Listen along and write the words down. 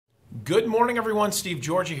Good morning, everyone. Steve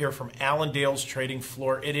Georgia here from Allendale's Trading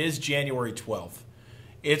Floor. It is January 12th.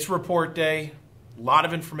 It's report day. A lot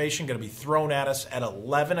of information going to be thrown at us at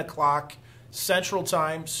 11 o'clock Central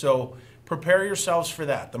Time, so prepare yourselves for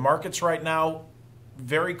that. The markets right now,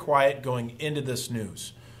 very quiet going into this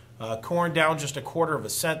news. Corn down just 1/4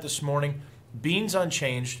 cent this morning. Beans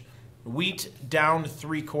unchanged. Wheat down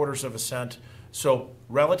 3/4 cent. So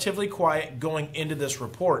relatively quiet going into this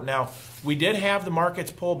report. Now, we did have the markets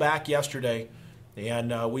pull back yesterday,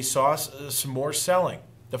 and we saw some more selling.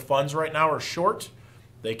 The funds right now are short.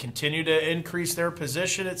 They continue to increase their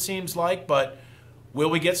position, it seems like, but will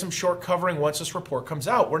we get some short covering once this report comes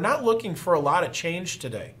out? We're not looking for a lot of change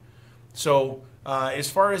today. So as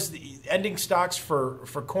far as the ending stocks for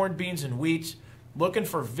corn, beans, and wheat, looking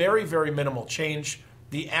for very, very minimal change.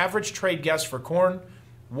 The average trade guess for corn,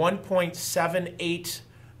 1.78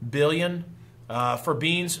 billion. For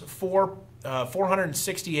beans,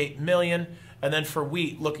 468 million. And then for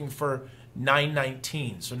wheat, looking for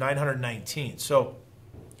 919, so 919. So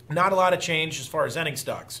not a lot of change as far as ending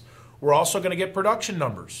stocks. We're also going to get production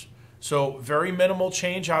numbers. So very minimal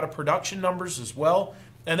change out of production numbers as well.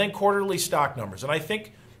 And then quarterly stock numbers. And I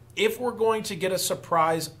think if we're going to get a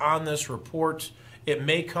surprise on this report, it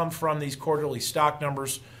may come from these quarterly stock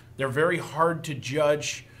numbers. They're very hard to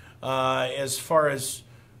judge as far as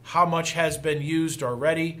how much has been used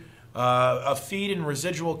already. A feed and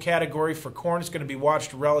residual category for corn is going to be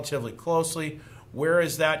watched relatively closely. Where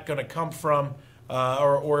is that going to come from?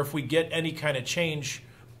 Or if we get any kind of change,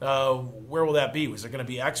 where will that be? Is it going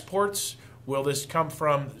to be exports? Will this come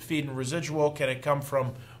from feed and residual? Can it come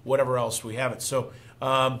from whatever else we have it? So,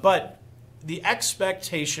 but the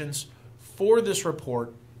expectations for this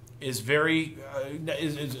report is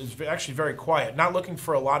actually very quiet. Not looking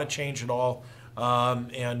for a lot of change at all,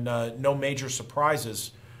 and no major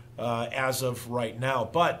surprises as of right now.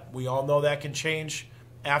 But we all know that can change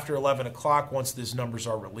after 11 o'clock once these numbers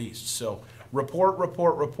are released. So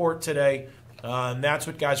report today, and that's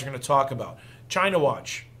what guys are going to talk about. China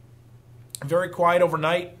watch, very quiet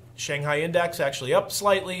overnight. Shanghai index actually up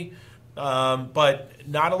slightly, but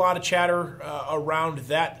not a lot of chatter around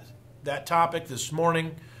that topic this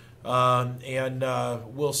morning. And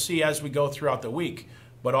we'll see as we go throughout the week.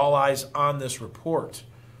 But all eyes on this report.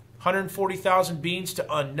 140,000 beans to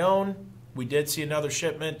unknown. We did see another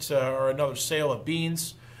shipment or another sale of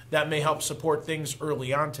beans. That may help support things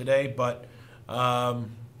early on today, but not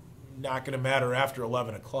going to matter after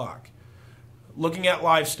 11 o'clock. Looking at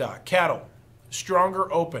livestock, cattle,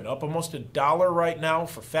 stronger open, up almost $1 right now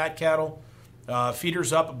for fat cattle.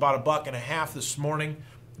 Feeders up about $1.50 this morning.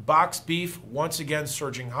 Box beef once again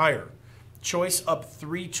surging higher. Choice up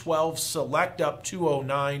 312, select up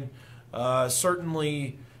 209.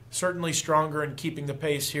 Certainly stronger and keeping the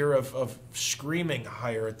pace here of screaming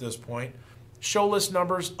higher at this point. Show list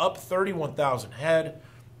numbers up 31,000 head,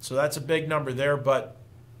 so that's a big number there, but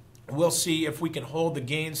we'll see if we can hold the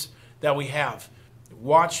gains that we have.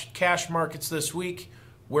 Watch cash markets this week.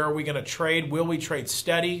 Where are we going to trade? Will we trade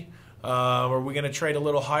steady? Are we going to trade a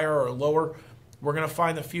little higher or lower? We're going to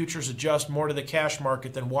find the futures adjust more to the cash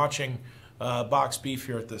market than watching box beef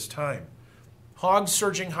here at this time. Hogs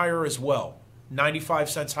surging higher as well. 95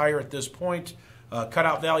 cents higher at this point.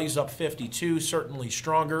 Cutout values up 52, certainly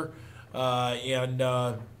stronger. And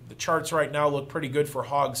the charts right now look pretty good for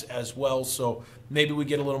hogs as well, so maybe we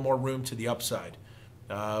get a little more room to the upside.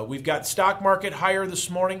 We've got stock market higher this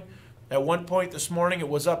morning. At one point this morning it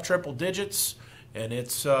was up triple digits, and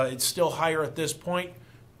it's still higher at this point.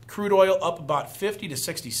 Crude oil up about 50 to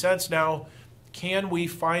 60 cents now. Can we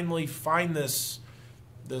finally find this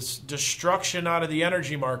destruction out of the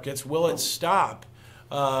energy markets? Will it stop?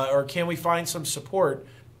 Or can we find some support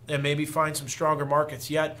and maybe find some stronger markets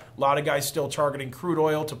yet? A lot of guys still targeting crude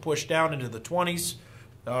oil to push down into the 20s.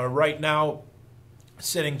 Right now,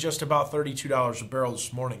 sitting just about $32 a barrel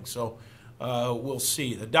this morning. So we'll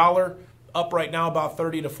see. The dollar up right now about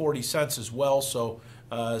 30 to 40 cents as well. So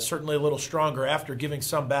certainly a little stronger after giving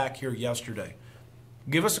some back here yesterday.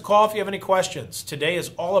 Give us a call if you have any questions. Today is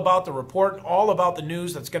all about the report, all about the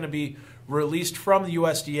news that's going to be released from the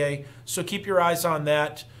USDA. So keep your eyes on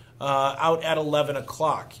that out at 11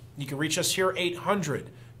 o'clock. You can reach us here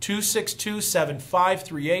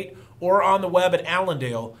 800-262-7538 or on the web at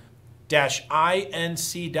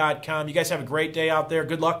allendale-inc.com. You guys have a great day out there.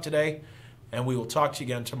 Good luck today, and we will talk to you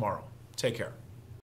again tomorrow. Take care.